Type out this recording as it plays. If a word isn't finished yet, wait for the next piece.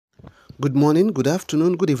Good morning, good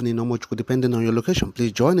afternoon, good evening, or much depending on your location.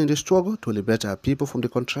 Please join in the struggle to liberate our people from the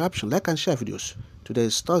contraption. Like and share videos. Today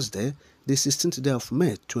is Thursday, the 16th day of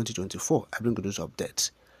May 2024. I bring you those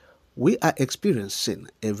updates. We are experiencing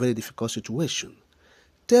a very difficult situation.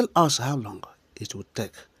 Tell us how long it will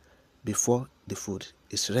take before the food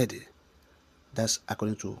is ready. That's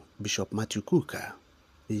according to Bishop Matthew Kuka.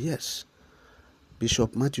 Yes,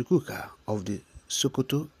 Bishop Matthew Kuka of the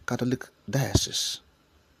Sokoto Catholic Diocese.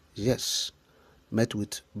 Yes, met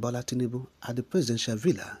with Bola Tinubu at the presidential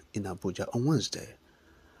villa in Abuja on Wednesday.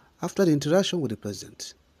 After the interaction with the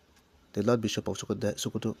president, the Lord Bishop of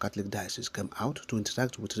Sokoto Catholic Diocese came out to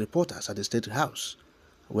interact with reporters at the State House,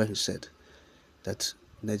 where he said that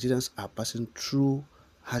Nigerians are passing through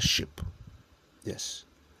hardship. Yes,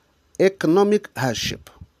 economic hardship.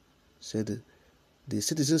 Said the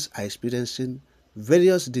citizens are experiencing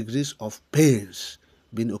various degrees of pains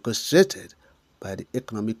being orchestrated by the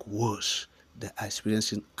economic woes they are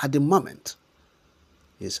experiencing at the moment.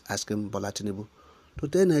 He is asking Bola Tinubu to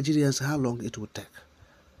tell Nigerians how long it will take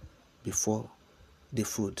before the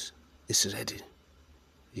food is ready.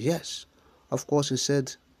 Yes, of course, he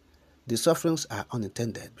said the sufferings are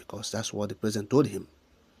unintended because that's what the president told him.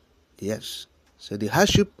 Yes, so the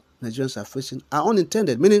hardship Nigerians are facing are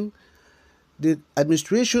unintended, meaning the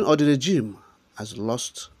administration or the regime has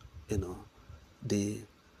lost, the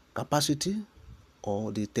capacity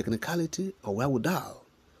or the technicality or wherewithal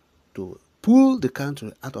to pull the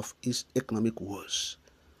country out of its economic woes.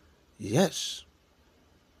 Yes,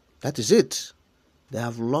 that is it. They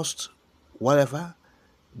have lost whatever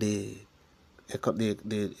the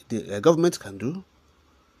government can do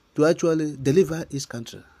to actually deliver its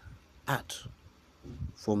country out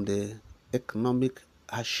from the economic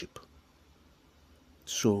hardship.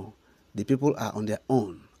 So the people are on their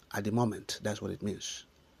own at the moment. That's what it means.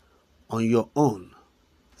 On your own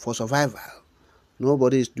for survival.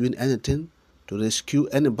 Nobody is doing anything to rescue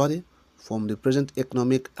anybody from the present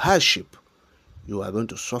economic hardship. You are going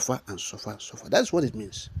to suffer and suffer and suffer. That's what it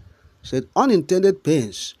means. It said unintended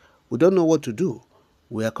pains. We don't know what to do.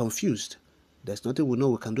 We are confused. There's nothing we know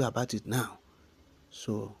we can do about it now.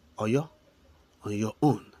 So, Oyo, on your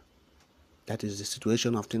own. That is the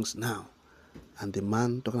situation of things now. And the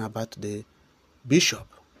man talking about the bishop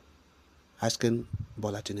asking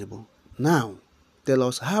Bola Tinubu, now tell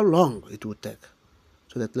us how long it will take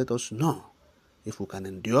so that let us know if we can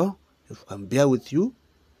endure, if we can bear with you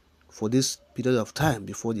for this period of time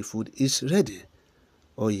before the food is ready.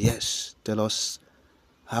 Oh yes, tell us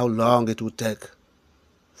how long it will take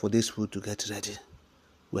for this food to get ready.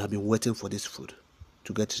 We have been waiting for this food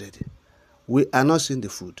to get ready. We are not seeing the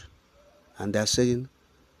food. And they are saying,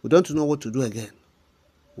 we don't know what to do again.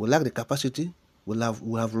 We lack the capacity. We have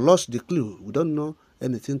lost the clue. We don't know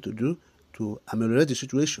anything to do to ameliorate the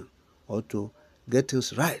situation or to get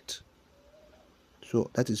things right. So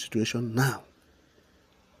that is the situation now.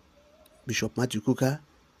 Bishop Matthew Kuka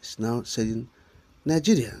is now saying,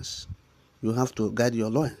 Nigerians, you have to guide your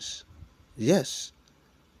loins. Yes,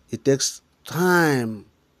 it takes time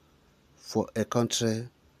for a country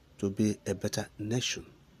to be a better nation.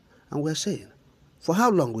 And we're saying, for how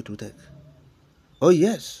long it will take? Oh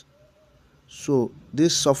yes. So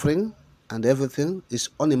this suffering and everything is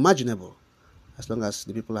unimaginable as long as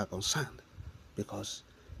the people are concerned, because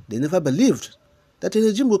they never believed that a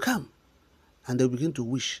regime will come, and they begin to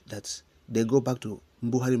wish that they go back to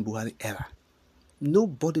Buhari era.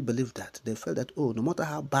 Nobody believed that. They felt that, oh, no matter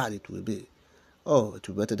how bad it will be, oh, it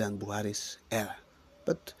will be better than Buhari's era.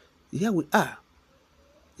 But here we are.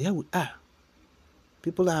 Here we are.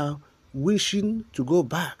 People are wishing to go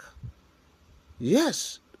back.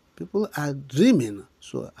 Yes, people are dreaming.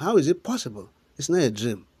 So how is it possible? It's not a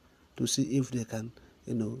dream to see if they can,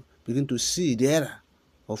 begin to see the era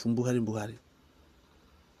of Buhari.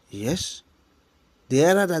 Yes, the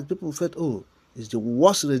era that people felt, oh, is the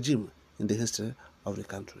worst regime in the history of the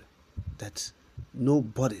country. That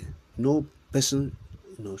nobody, no person,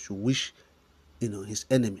 should wish, his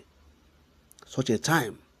enemy. Such a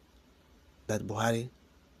time that Buhari,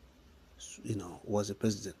 was the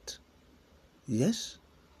president. Yes,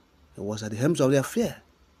 he was at the helm of the affair.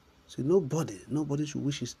 So nobody should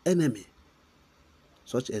wish his enemy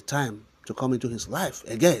such a time to come into his life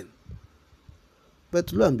again.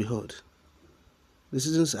 But lo and behold, the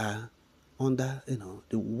citizens are under,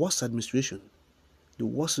 the worst administration, the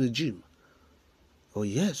worst regime. Oh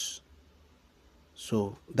yes.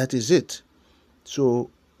 So that is it. So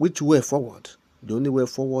which way forward? The only way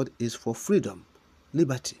forward is for freedom,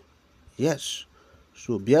 liberty. Yes.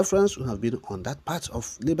 So Biafrans who have been on that path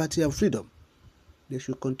of liberty and freedom, they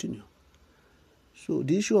should continue. So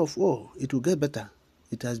the issue of, oh, it will get better.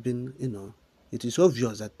 it has been, it is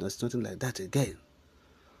obvious that there's nothing like that again.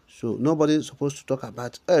 So nobody is supposed to talk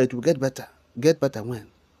about, oh, it will get better. Get better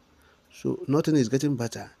when? So nothing is getting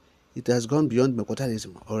better. It has gone beyond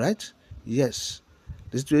Mekotalism, all right? Yes.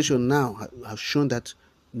 The situation now has shown that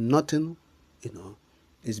nothing,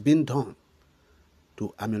 is being done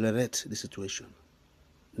to ameliorate the situation.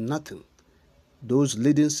 Nothing. Those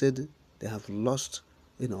leading said they have lost,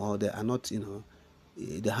 or they are not,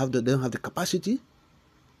 they don't have the capacity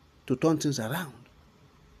to turn things around.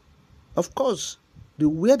 Of course,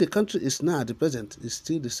 where the country is now at the present is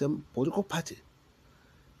still the same political party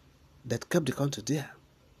that kept the country there.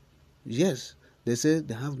 Yes, they say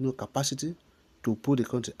they have no capacity to pull the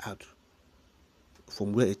country out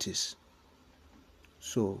from where it is.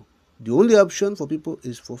 So the only option for people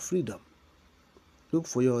is for freedom. Look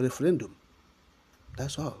for your referendum.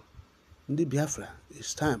 That's all. In the Biafra,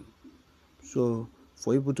 it's time. So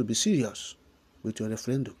for people to be serious with your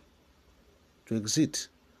referendum, to exit,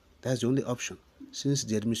 that's the only option. Since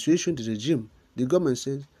the administration, the regime, the government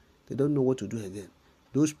says they don't know what to do again.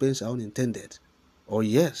 Those pains are unintended. Or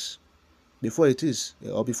yes, before it is,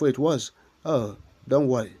 or before it was, oh, don't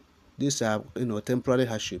worry. These are, temporary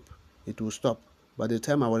hardship. It will stop. By the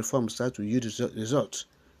time our reform starts to yield results,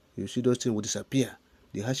 you see those things will disappear.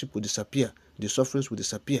 The hardship will disappear. The sufferings will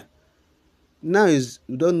disappear. Now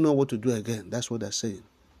we don't know what to do again. That's what they're saying.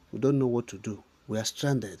 We don't know what to do. We are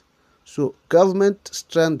stranded. So government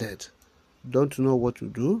stranded. Don't know what to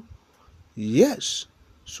do? Yes.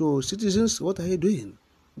 So citizens, what are you doing?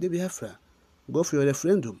 The Biafra. Go for your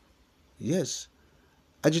referendum. Yes.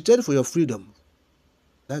 Agitate for your freedom.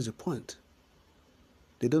 That's the point.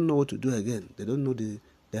 They don't know what to do again. They don't know they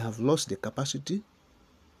have lost the capacity.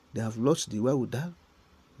 They have lost the wherewithal,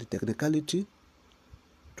 the technicality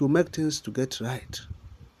to make things to get right.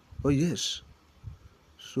 Oh yes.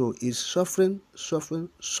 So it's suffering, suffering,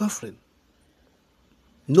 suffering.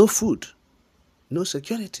 No food, no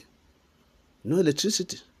security, no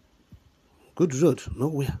electricity, good road,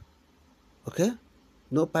 nowhere. Okay?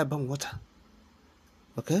 No pipe-borne water.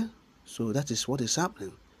 Okay? So that is what is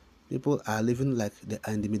happening. People are living like they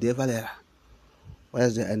are in the medieval era,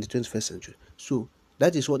 whereas they are in the 21st century. So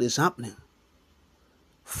that is what is happening.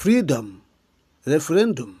 Freedom,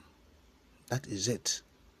 referendum, that is it.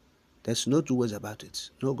 There's no two ways about it.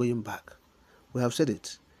 No going back. We have said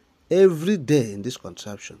it. Every day in this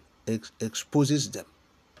contraption exposes them.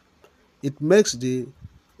 It makes the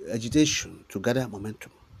agitation to gather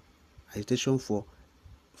momentum. Agitation for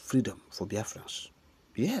freedom, for Biafrans.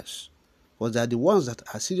 Yes. Because they are the ones that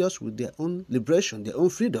are serious with their own liberation, their own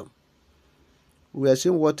freedom. We are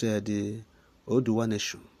seeing what the Oduwa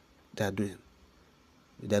nation, they are doing.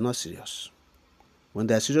 They are not serious. When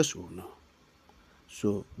they are serious, we will know.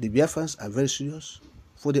 So the Biafrans are very serious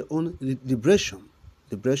for their own liberation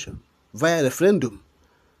via referendum.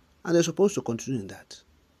 And they're supposed to continue in that.